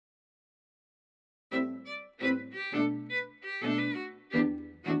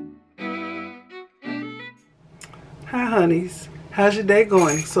Hi honeys, how's your day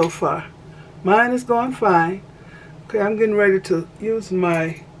going so far? Mine is going fine. Okay, I'm getting ready to use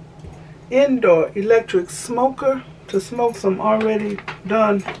my indoor electric smoker to smoke some already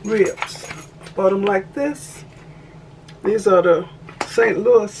done ribs. Bought them like this. These are the St.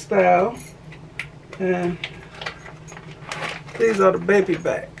 Louis style, and these are the baby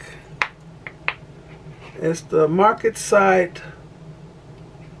back. It's the Market Side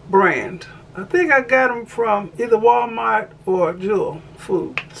brand. I think I got them from either Walmart or Jewel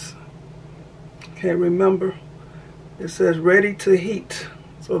Foods. Can't remember. It says ready to heat.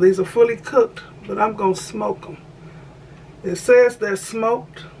 So these are fully cooked, but I'm going to smoke them. It says they're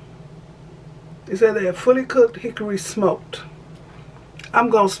smoked. It says they're fully cooked hickory smoked. I'm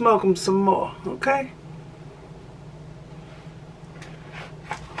going to smoke them some more, okay?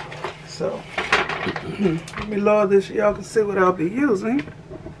 So, let me lower this so y'all can see what I'll be using.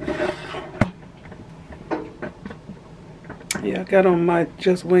 Yeah, I got on my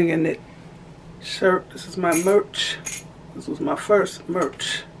Just Winging It shirt. This is my merch. This was my first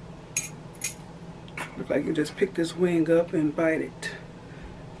merch. Look like you just pick this wing up and bite it.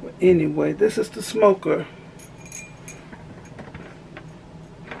 But anyway, this is the smoker.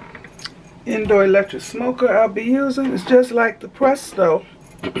 Indoor electric smoker I'll be using. It's just like the Presto.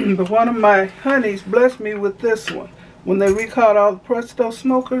 But one of my honeys blessed me with this one. When they recalled all the Presto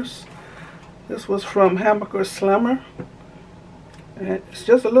smokers, this was from Hammacher Schlemmer. And it's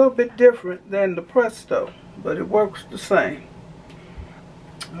just a little bit different than the Presto, but it works the same.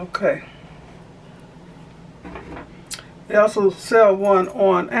 Okay. They also sell one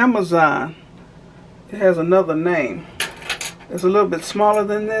on Amazon. It has another name. It's a little bit smaller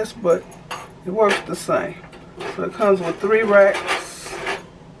than this, but it works the same. So it comes with 3 racks.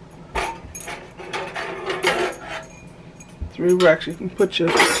 3 racks you can put your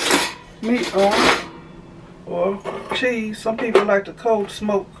meat on. Or cheese. Some people like to cold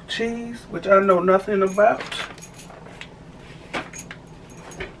smoke cheese, which I know nothing about.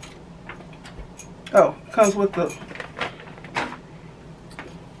 Oh, it comes with the...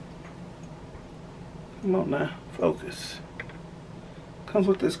 Come on now, focus. Comes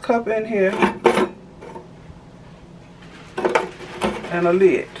with this cup in here and a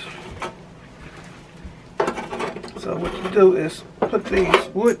lid. So what you do is put these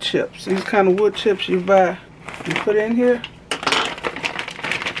wood chips, these kind of wood chips you buy, you put in here.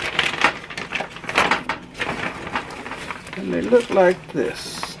 And they look like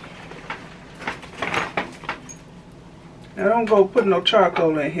this. Now don't go put no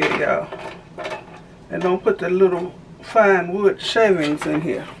charcoal in here, y'all. And don't put the little fine wood shavings in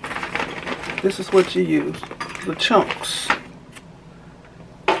here. This is what you use, the chunks.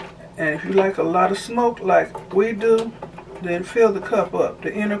 And if you like a lot of smoke like we do, then fill the cup up,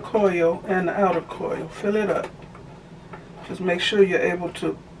 the inner coil and the outer coil. Fill it up. Just make sure you're able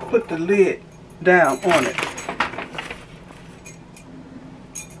to put the lid down on it.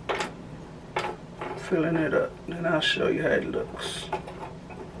 Filling it up, then I'll show you how it looks.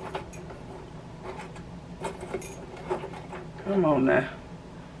 Come on now.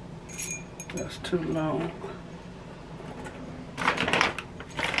 That's too long.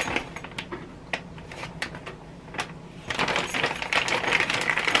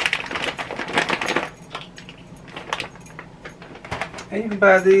 And you can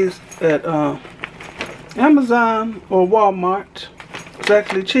buy these at Amazon or Walmart. It's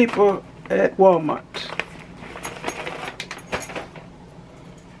actually cheaper at Walmart.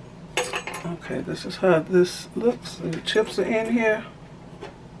 Okay, this is how this looks. The chips are in here.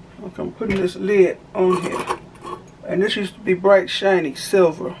 Okay, I'm putting this lid on here. And this used to be bright, shiny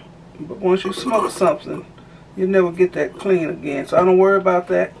silver. But once you smoke something, you'll never get that clean again. So I don't worry about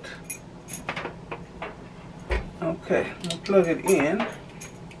that. Okay, I'll plug it in. Then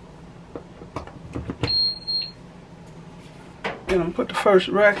I'm going to put the first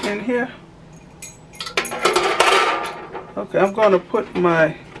rack in here. Okay, I'm going to put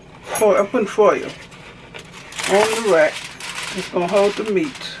my I'm putting foil on the rack. It's going to hold the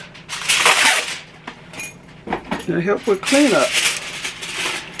meat. It'll help with cleanup.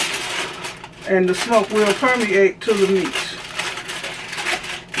 And the smoke will permeate to the meat.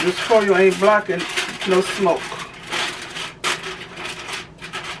 This foil ain't blocking no smoke.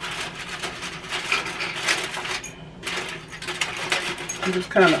 I'm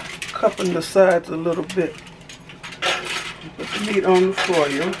just kind of cupping the sides a little bit. Put the meat on the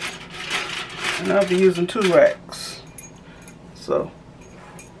foil. And I'll be using 2 racks. So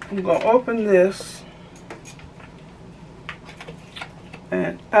I'm going to open this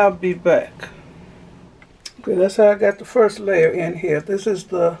and I'll be back. Okay, that's how I got the first layer in here. This is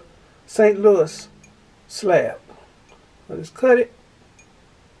the St. Louis slab. So just cut it.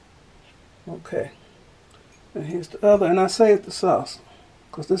 Okay. And here's the other, and I saved the sauce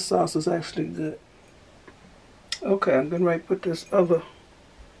because this sauce is actually good. Okay, I'm getting ready to put this other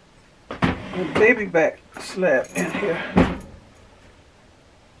baby back slab in here.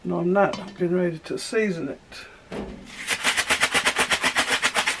 No, I'm not. I'm getting ready to season it.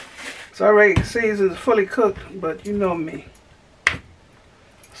 It's already seasoned, fully cooked, but you know me.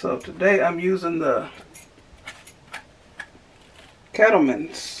 So today I'm using the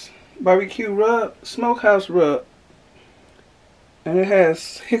Cattleman's barbecue rub, smokehouse rub, and it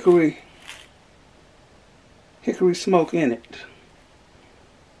has hickory smoke in it.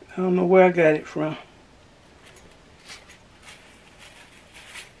 I don't know where I got it from.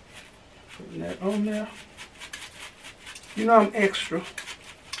 Putting that on there. You know I'm extra.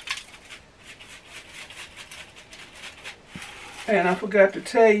 And I forgot to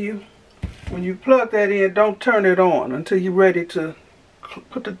tell you, when you plug that in, don't turn it on until you're ready to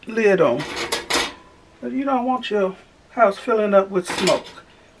put the lid on. But you don't want your house filling up with smoke.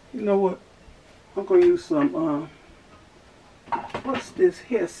 You know what? I'm going to use some, what's this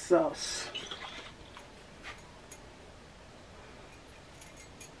here sauce?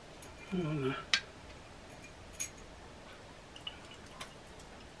 I don't know.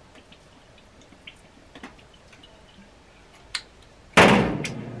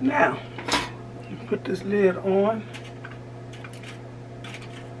 Now, put this lid on.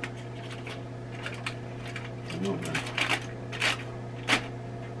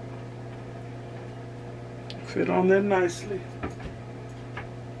 Fit on there nicely.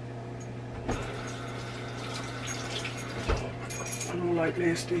 I don't like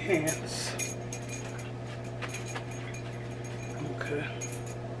nasty hands. Okay.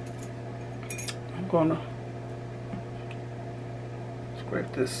 I'm gonna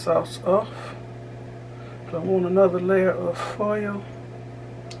scrape this sauce off. I want another layer of foil.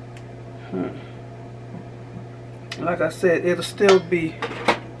 Like I said, it'll still be,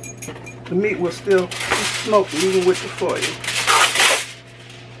 the meat will still be smoky even with the foil.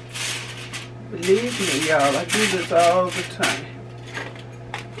 Believe me, y'all, I do this all the time.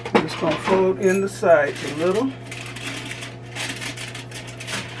 I'm just gonna fold in the sides a little.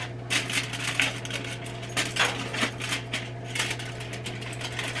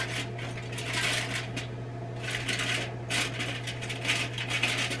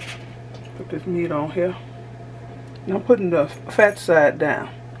 Put this meat on here. And I'm putting the fat side down.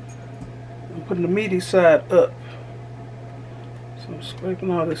 I'm putting the meaty side up. So I'm scraping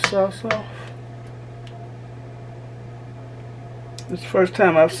all this sauce off. This is the first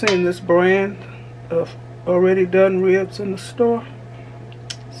time I've seen this brand of already done ribs in the store.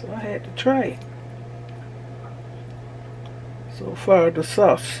 So I had to try it. So far the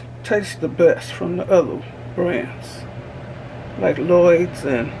sauce tastes the best from the other brands. Like Lloyd's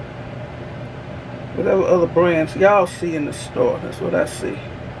and whatever other brands y'all see in the store. That's what I see.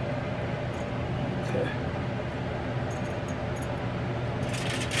 Okay.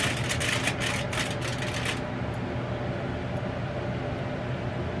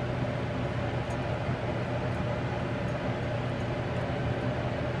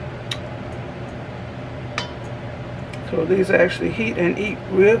 So these are actually heat and eat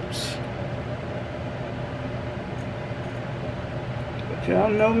ribs. But y'all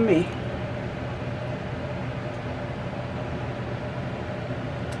know me.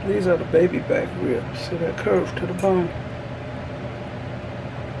 These are the baby back ribs, so they're curved to the bone.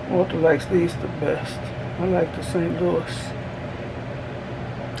 Walter likes these the best. I like the St. Louis.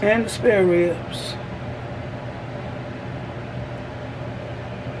 And the spare ribs.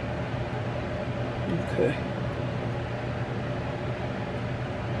 Okay.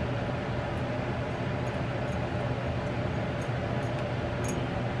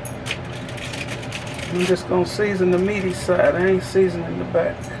 I'm just going to season the meaty side. I ain't seasoning the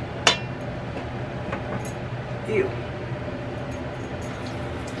back. Ew.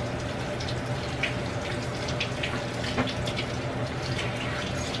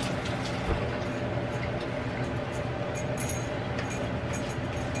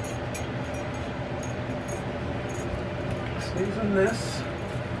 Season this.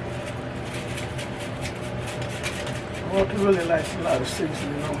 Walter really likes a lot of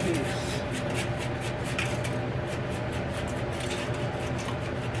seasoning on his.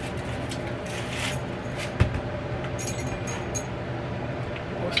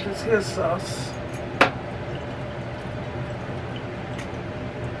 This here sauce.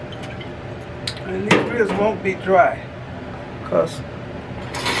 And these ribs won't be dry because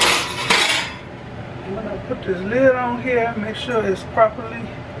I'm going to put this lid on here, make sure it's properly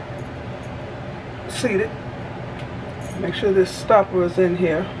seated. Make sure this stopper is in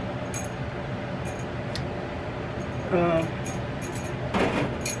here. Now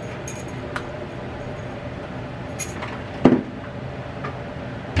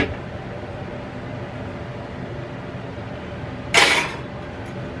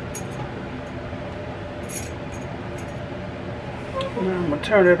I'm going to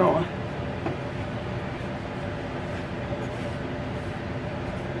turn it on.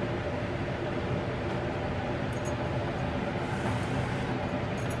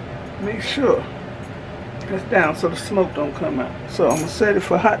 Make sure it's down so the smoke don't come out. So I'm going to set it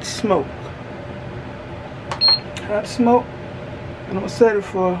for hot smoke. Hot smoke. And I'm going to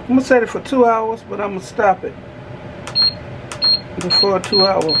set it for 2 hours, but I'm going to stop it before 2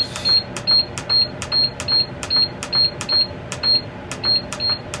 hours.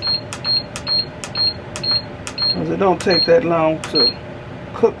 Because it don't take that long to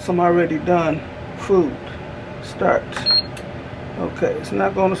cook some already done food. Start. Okay, it's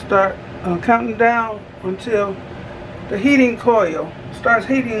not going to start counting down until the heating coil starts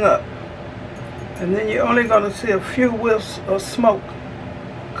heating up. And then you're only going to see a few whiffs of smoke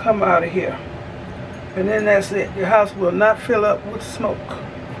come out of here. And then that's it. Your house will not fill up with smoke.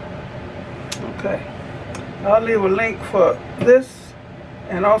 Okay. I'll leave a link for this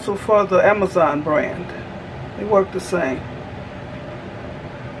and also for the Amazon brand. They work the same.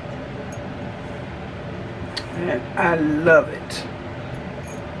 And I love it.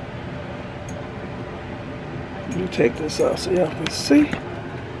 Let me take this off so y'all can see.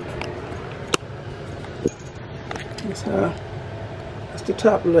 That's the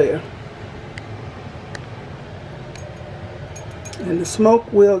top layer. And the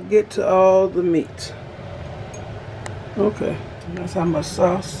smoke will get to all the meat. Okay, that's how much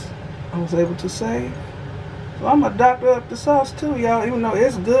sauce I was able to save. So I'm gonna doctor up the sauce too, y'all, even though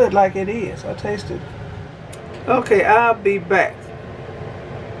it's good like it is. I tasted it. Okay, I'll be back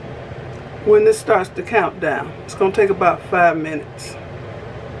when this starts to count down. It's gonna take about 5 minutes.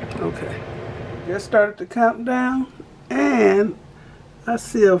 Okay, just started to count down, and I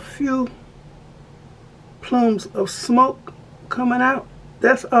see a few plumes of smoke coming out.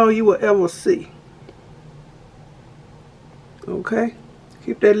 That's all you will ever see. Okay,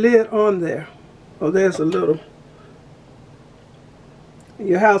 keep that lid on there. Oh, there's a little.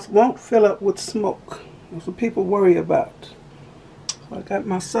 Your house won't fill up with smoke. That's what people worry about. So I got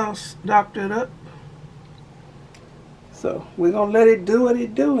my sauce doctored up. So we're gonna let it do what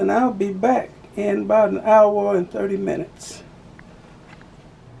it do, and I'll be back in about an hour and 30 minutes.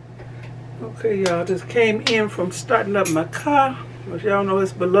 Okay, y'all, just came in from starting up my car. As y'all know,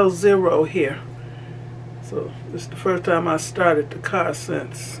 it's below zero here. So this is the first time I started the car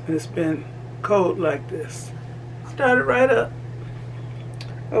since it's been cold like this. Started right up.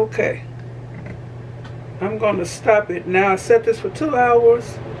 Okay. I'm going to stop it now. I set this for 2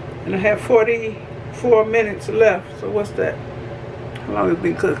 hours and I have 44 minutes left. So what's that? How long has it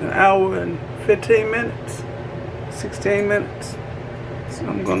been cooking? An hour and 15 minutes? 16 minutes? So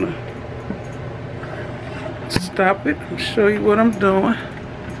I'm going to stop it and show you what I'm doing.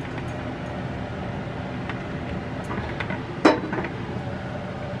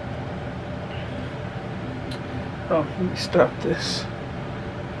 Oh, let me stop this.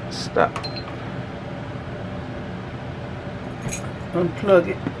 Stop. Unplug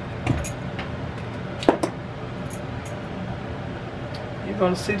it. You're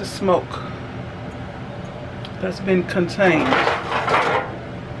going to see the smoke that's been contained.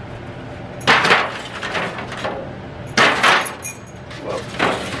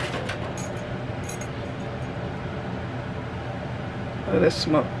 Look at that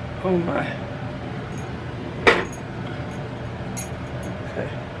smoke. Oh my. Okay.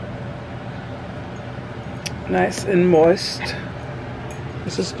 Nice and moist.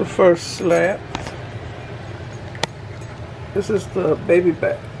 This is the first slab. This is the baby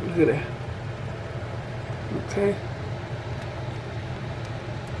back. Look at that. Okay.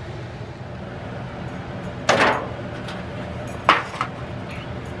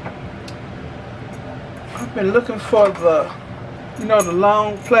 I've been looking for the, you know, the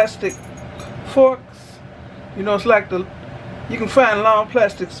long plastic forks. You know, it's like the, you can find long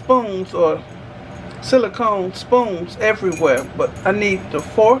plastic spoons or silicone spoons everywhere, but I need the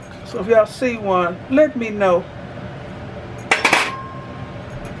fork. So if y'all see one, let me know.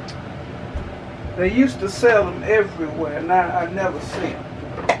 They used to sell them everywhere, now I never see them.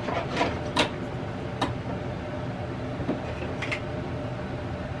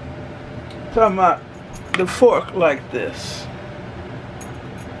 Talking about the fork like this.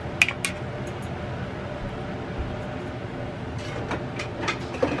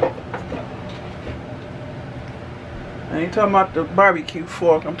 ain't talking about the barbecue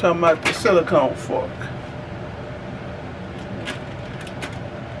fork. I'm talking about the silicone fork.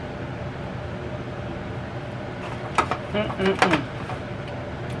 I'm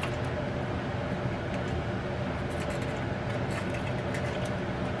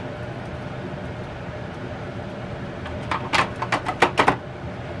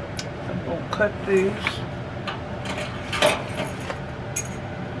gonna cut these.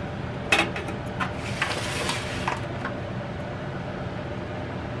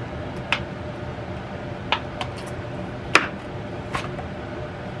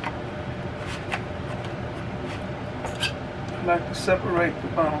 I like to separate the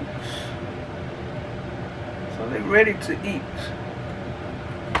bones so they're ready to eat.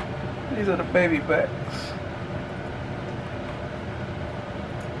 These are the baby backs.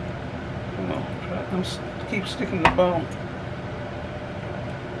 Come on, keep sticking the bone.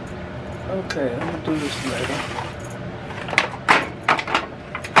 Okay, I'm gonna do this later.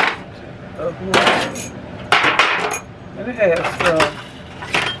 And it has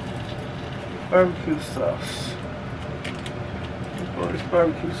barbecue sauce. This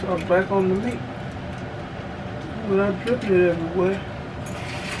barbecue sauce back on the meat without dripping it everywhere.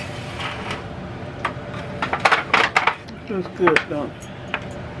 It feels good, don't it?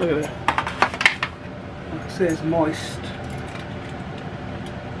 Look at that. Like I say, it's moist.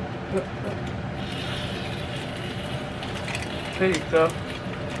 There you go.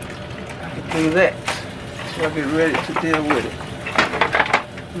 I can do that so I get ready to deal with it.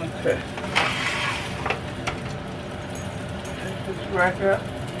 Okay. Rack up.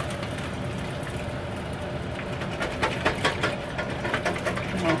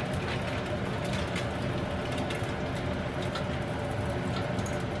 Come on.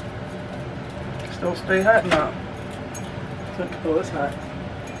 Just don't stay hot now. Oh, it's hot.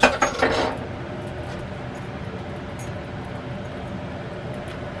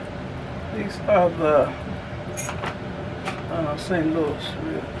 These are the St. Louis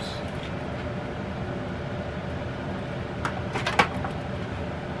ribs.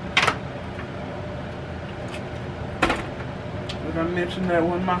 I mentioned that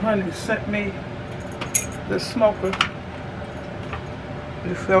when my honey sent me the smoker,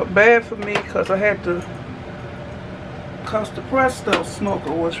 it felt bad for me because I had to, because the Presto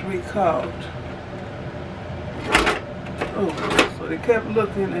smoker was recalled. Oh, so they kept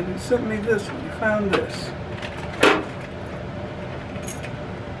looking and he sent me this one. He found this.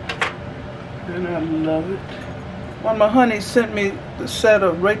 And I love it. When my honey sent me the set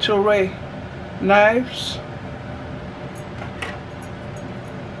of Rachel Ray knives,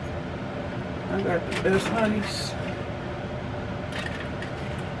 I got the best honeys.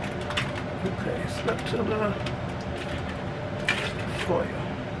 Okay, slip to the foil.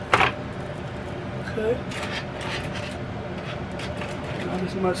 Okay. Not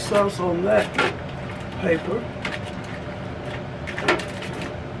as much sauce on that paper.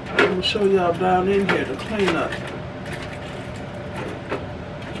 I'm going to show y'all down in here to clean up.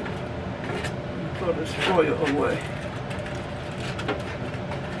 Throw this foil away.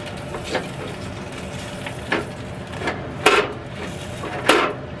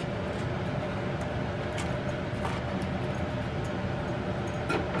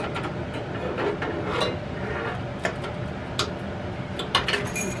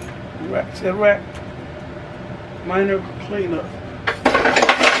 Rack, minor cleanup.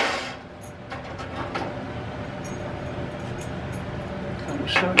 I'm gonna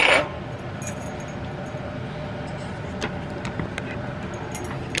show y'all.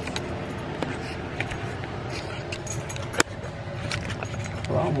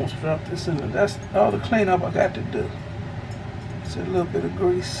 I almost dropped this in there. That's all the cleanup I got to do. It's a little bit of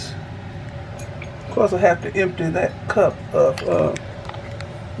grease. Of course, I have to empty that cup of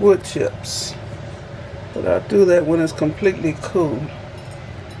wood chips, but I'll do that when it's completely cool.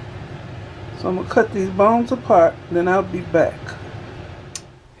 So I'm gonna cut these bones apart, then I'll be back.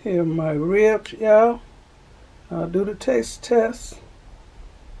 Here are my ribs, y'all. I'll do the taste test.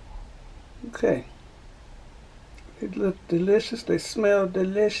 Okay, they look delicious, they smell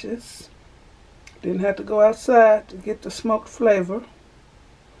delicious. Didn't have to go outside to get the smoked flavor.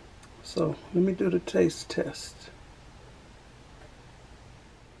 So let me do the taste test.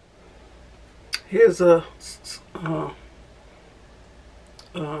 Here's a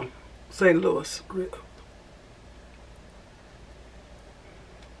St. Louis rib.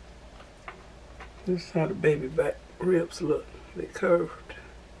 This is how the baby back ribs look. They curved.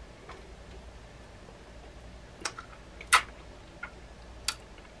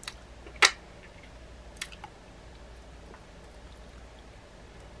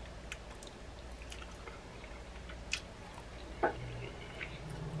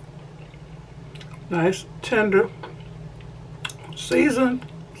 Nice, tender, seasoned,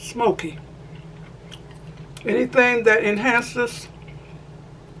 smoky. Anything that enhances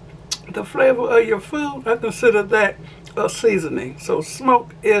the flavor of your food, I consider that a seasoning. So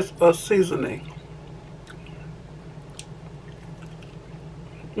smoke is a seasoning.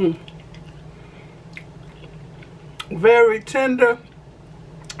 Very tender,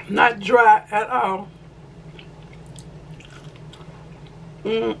 not dry at all.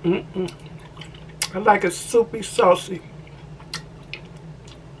 I like it soupy, saucy.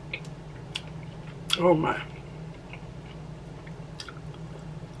 Oh my.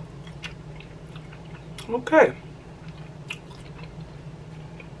 Okay.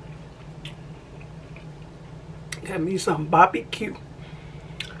 Got me some barbecue.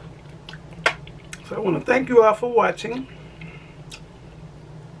 So I want to thank you all for watching.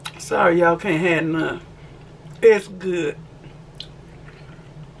 Sorry y'all can't have none. It's good.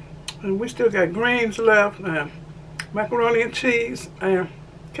 And we still got greens left, and macaroni and cheese, and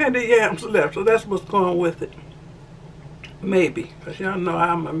candied yams left. So that's what's going with it. Maybe, because y'all know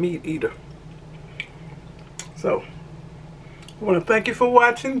I'm a meat eater. So, I want to thank you for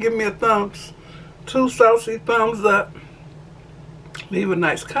watching. Give me a two saucy thumbs up. Leave a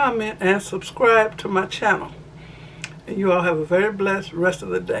nice comment and subscribe to my channel. And you all have a very blessed rest of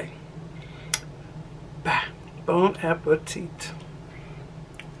the day. Bye. Bon appetit.